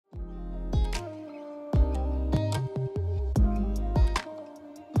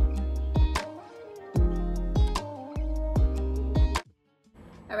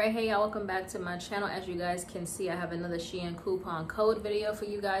Alright, hey y'all, welcome back to my channel. As you guys can see, I have another Shein coupon code video for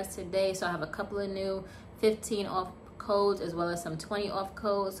you guys today. So I have a couple of new 15 off codes as well as some 20 off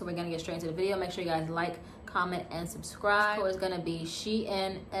codes. So we're gonna get straight into the video. Make sure you guys like, comment, and subscribe. Code is gonna be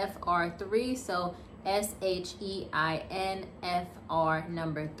Shein FR3. So SHEIN FR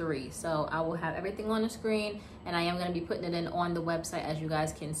number 3. So I will have everything on the screen, and I am gonna be putting it in on the website, as you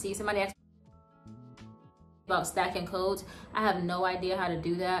guys can see. Somebody asked about stacking codes. I have no idea how to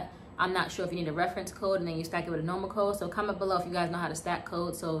do that. I'm not sure if you need a reference code and then you stack it with a normal code. So comment below if you guys know how to stack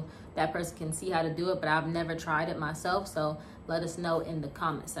codes so that person can see how to do it, but I've never tried it myself, so let us know in the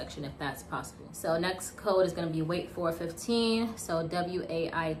comment section if that's possible. So next code is going to be wait for 15. So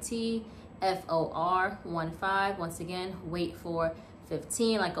WAITFOR 15. Once again, wait for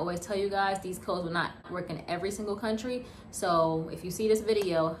 15. Like I always tell you guys, these codes will not work in every single country. So if you see this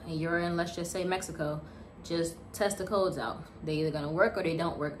video and you're in, let's just say, Mexico, just test the codes out. They're either gonna work or they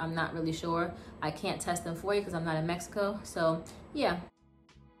don't work. I'm not really sure. I can't test them for you because I'm not in Mexico. So yeah.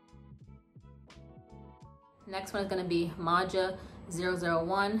 Next one is gonna be MAJA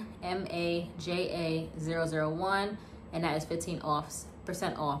 001, MAJA 001, and that is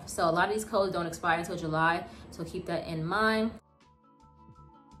 15% off. So a lot of these codes don't expire until July, so keep that in mind.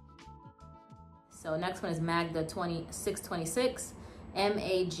 So next one is Magda 626,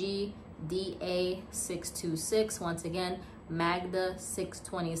 MAGDA 626. Once again, Magda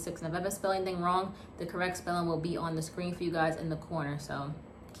 626. And if I ever spell anything wrong, the correct spelling will be on the screen for you guys in the corner, so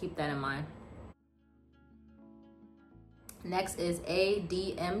keep that in mind. Next is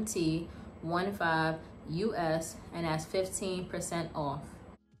ADMT 15 US, and that's 15% off.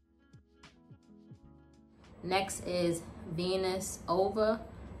 Next is Venus Ova,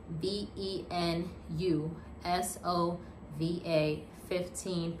 VENUSOVA,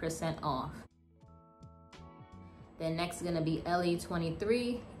 15% off. Then next is gonna be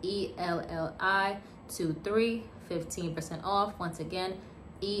LE23, ELLI23, 15% off. Once again,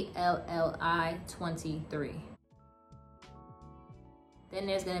 ELLI23. Then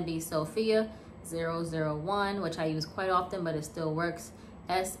there's gonna be Sophia 001, which I use quite often, but it still works.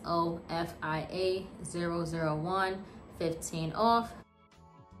 SOFIA 001, 15 off.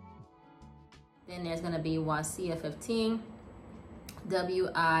 Then there's gonna be Wasia 15,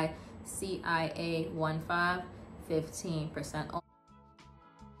 WICIA 15, 15% off.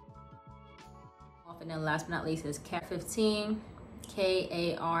 And then last but not least is Carat 15,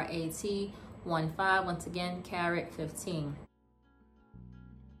 KARAT 15. Once again, Carat 15.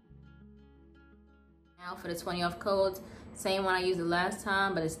 Now for the 20 off codes, same one I used the last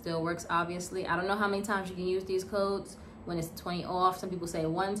time, but it still works obviously. I don't know how many times you can use these codes when it's 20 off. Some people say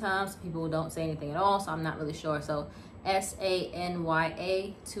one time, some people don't say anything at all, so I'm not really sure. So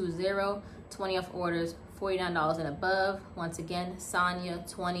SANYA 20, 20 off orders, $49 and above. Once again, Sonya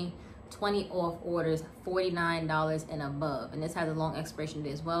 20 off orders, $49 and above. And this has a long expiration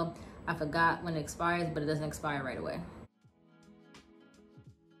date as well. I forgot when it expires, but it doesn't expire right away.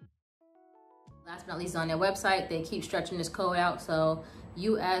 Last but not least, on their website, they keep stretching this code out. So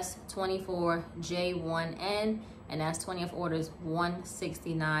US24J1N, and that's 20 off orders,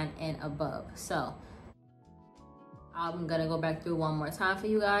 $169 and above. So I'm gonna go back through one more time for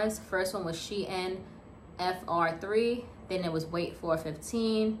you guys. First one was Shein FR3, then it was wait for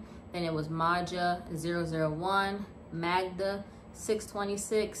 15, then it was MAJA 001, Magda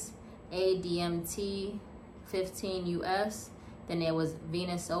 626, ADMT 15 US, then it was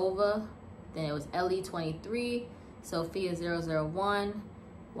Venus Ova, then it was LE23, Sophia 001,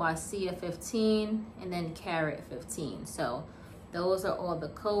 Wasia 15, and then Carat 15. So those are all the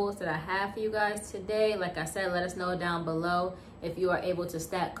codes that I have for you guys today. Like I said, let us know down below if you are able to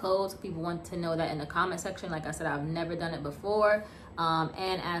stack codes. People want to know that in the comment section. Like I said, I've never done it before.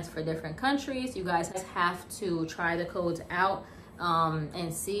 And as for different countries, you guys have to try the codes out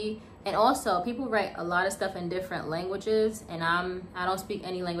and see. And also, people write a lot of stuff in different languages, and I don't speak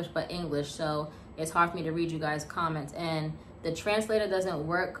any language but English, so it's hard for me to read you guys' comments. And the translator doesn't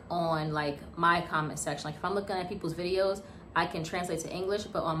work on like my comment section. Like if I'm looking at people's videos, I can translate to English,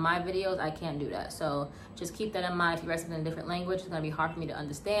 but on my videos, I can't do that. So just keep that in mind. If you write something in a different language, it's gonna be hard for me to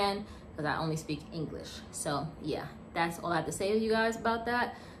understand because I only speak English. So yeah, that's all I have to say to you guys about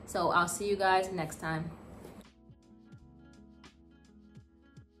that. So I'll see you guys next time.